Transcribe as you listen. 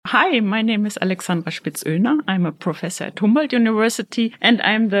Hi, my name is Alexandra Spitz-Oener. I'm a professor at Humboldt-Universität, and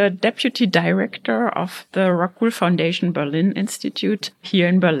I'm the Deputy Director of the Rockwool Foundation Berlin Institute here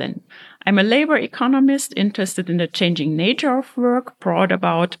in Berlin. I'm a labor economist interested in the changing nature of work brought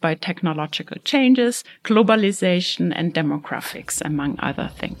about by technological changes, globalization, and demographics, among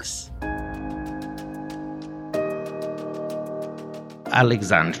other things.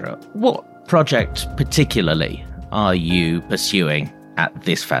 Alexandra, what project particularly are you pursuing at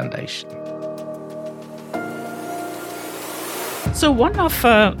this foundation? So one of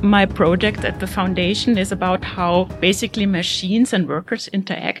my projects at the foundation is about how basically machines and workers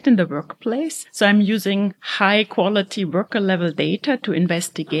interact in the workplace. So I'm using high quality worker level data to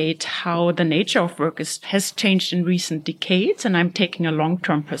investigate how the nature of work has changed in recent decades. And I'm taking a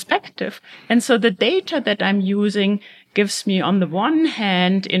long-term perspective. And so the data that I'm using gives me, on the one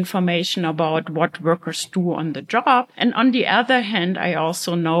hand, information about what workers do on the job. And on the other hand, I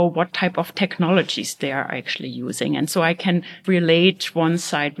also know what type of technologies they are actually using. And so I can relate one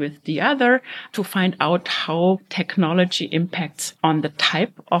side with the other to find out how technology impacts on the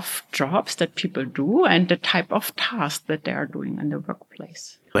type of jobs that people do and the type of tasks that they are doing in the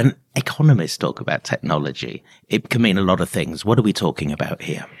workplace. When economists talk about technology, it can mean a lot of things. What are we talking about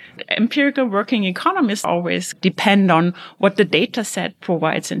here? Empirical working economists always depend on what the data set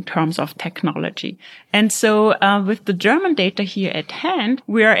provides in terms of technology. And so with the German data here at hand,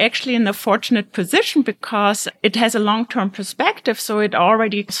 we are actually in a fortunate position because it has a long-term perspective. So it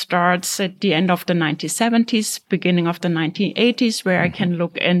already starts at the end of the 1970s, beginning of the 1980s, where I can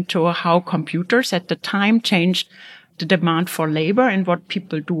look into how computers at the time changed the demand for labor and what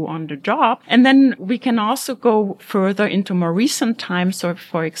people do on the job. And then we can also go further into more recent times. So,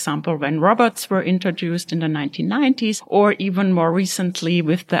 for example, when robots were introduced in the 1990s, or even more recently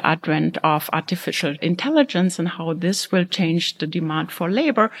with the advent of artificial intelligence and how this will change the demand for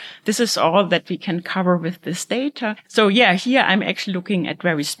labor. This is all that we can cover with this data. So yeah, here I'm actually looking at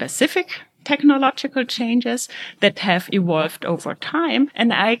very specific technological changes that have evolved over time.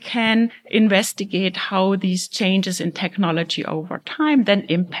 And I can investigate how these changes in technology over time then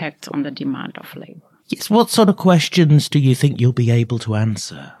impact on the demand of labor. Yes, what sort of questions do you think you'll be able to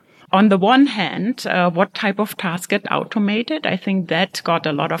answer? On the one hand, what type of tasks get automated? I think that got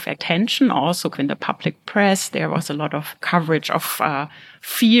a lot of attention. Also in the public press, there was a lot of coverage of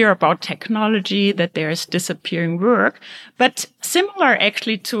fear about technology, that there is disappearing work. But similar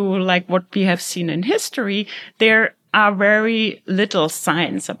actually to like what we have seen in history, there are very little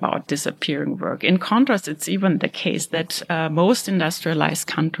signs about disappearing work. In contrast, it's even the case that most industrialized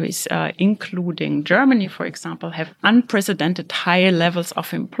countries, including Germany, for example, have unprecedented high levels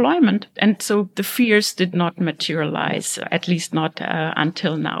of employment. And so the fears did not materialize, at least not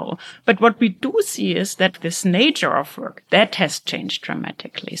until now. But what we do see is that this nature of work, that has changed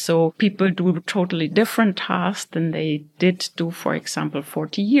dramatically. So people do totally different tasks than they did do, for example,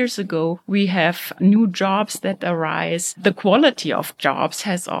 40 years ago. We have new jobs that arise. The quality of jobs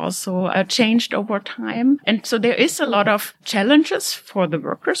has also changed over time. And so there is a lot of challenges for the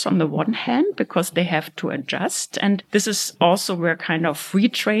workers on the one hand, because they have to adjust. And this is also where kind of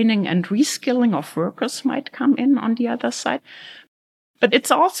retraining and reskilling of workers might come in on the other side. But it's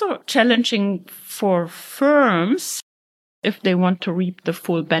also challenging for firms. If they want to reap the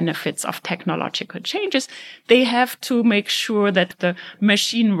full benefits of technological changes, they have to make sure that the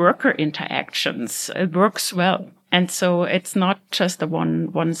machine-worker interactions works well. And so it's not just a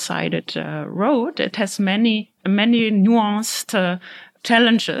one-sided road. It has many nuanced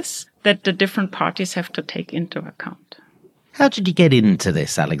challenges that the different parties have to take into account. How did you get into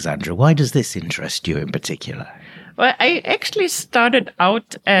this, Alexandra? Why does this interest you in particular? Well, I actually started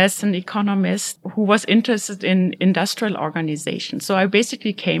out as an economist who was interested in industrial organization. So I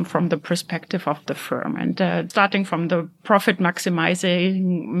basically came from the perspective of the firm and starting from the profit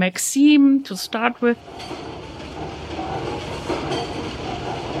maximizing maxim to start with.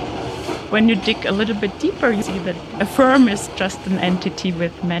 When you dig a little bit deeper, you see that a firm is just an entity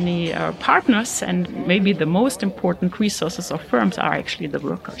with many partners, and maybe the most important resources of firms are actually the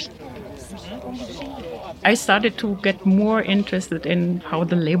workers. I started to get more interested in how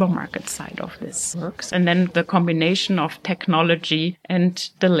the labor market side of this works. And then the combination of technology and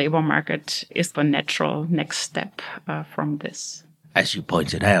the labor market is the natural next step from this. As you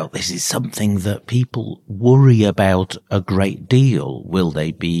pointed out, this is something that people worry about a great deal. Will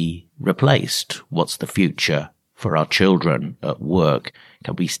they be replaced? What's the future for our children at work?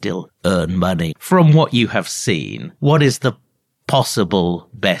 Can we still earn money? From what you have seen, what is the possible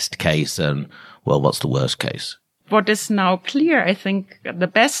best case and, well, what's the worst case? what is now clear, I think the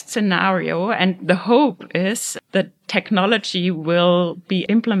best scenario and the hope is that technology will be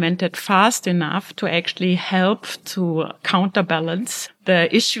implemented fast enough to actually help to counterbalance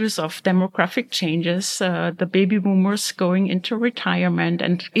the issues of demographic changes, the baby boomers going into retirement,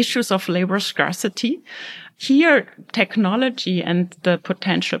 and issues of labor scarcity. Here, technology and the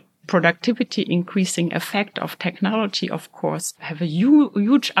potential productivity increasing effect of technology, of course, have a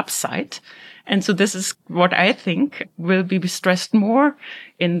huge upside. And so this is what I think will be stressed more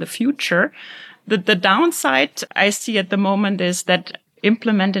in the future. The downside I see at the moment is that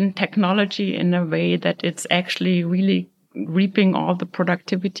implementing technology in a way that it's actually really reaping all the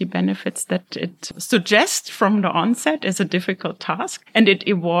productivity benefits that it suggests from the onset is a difficult task. And it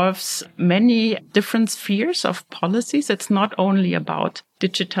involves many different spheres of policies. It's not only about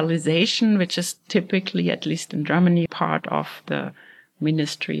digitalization, which is typically, at least in Germany, part of the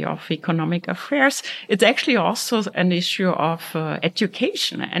Ministry of Economic Affairs. It's actually also an issue of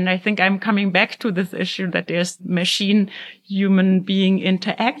education. And I think I'm coming back to this issue that there's machine-human being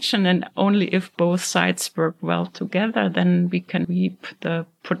interaction. And only if both sides work well together, then we can reap the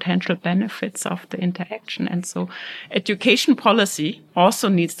potential benefits of the interaction. And so education policy also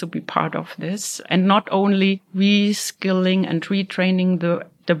needs to be part of this, and not only reskilling and retraining the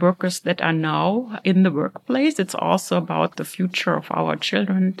workers that are now in the workplace. It's also about the future of our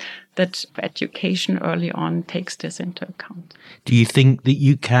children, that education early on takes this into account. Do you think that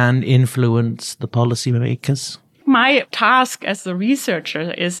you can influence the policymakers? My task as a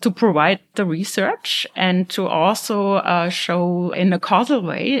researcher is to provide the research and to also show in a causal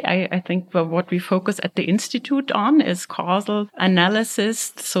way. I think what we focus at the Institute on is causal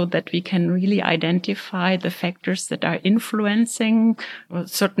analysis, so that we can really identify the factors that are influencing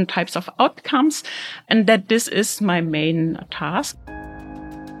certain types of outcomes, and that this is my main task.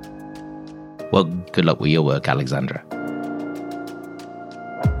 Well, good luck with your work, Alexandra.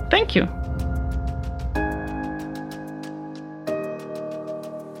 Thank you.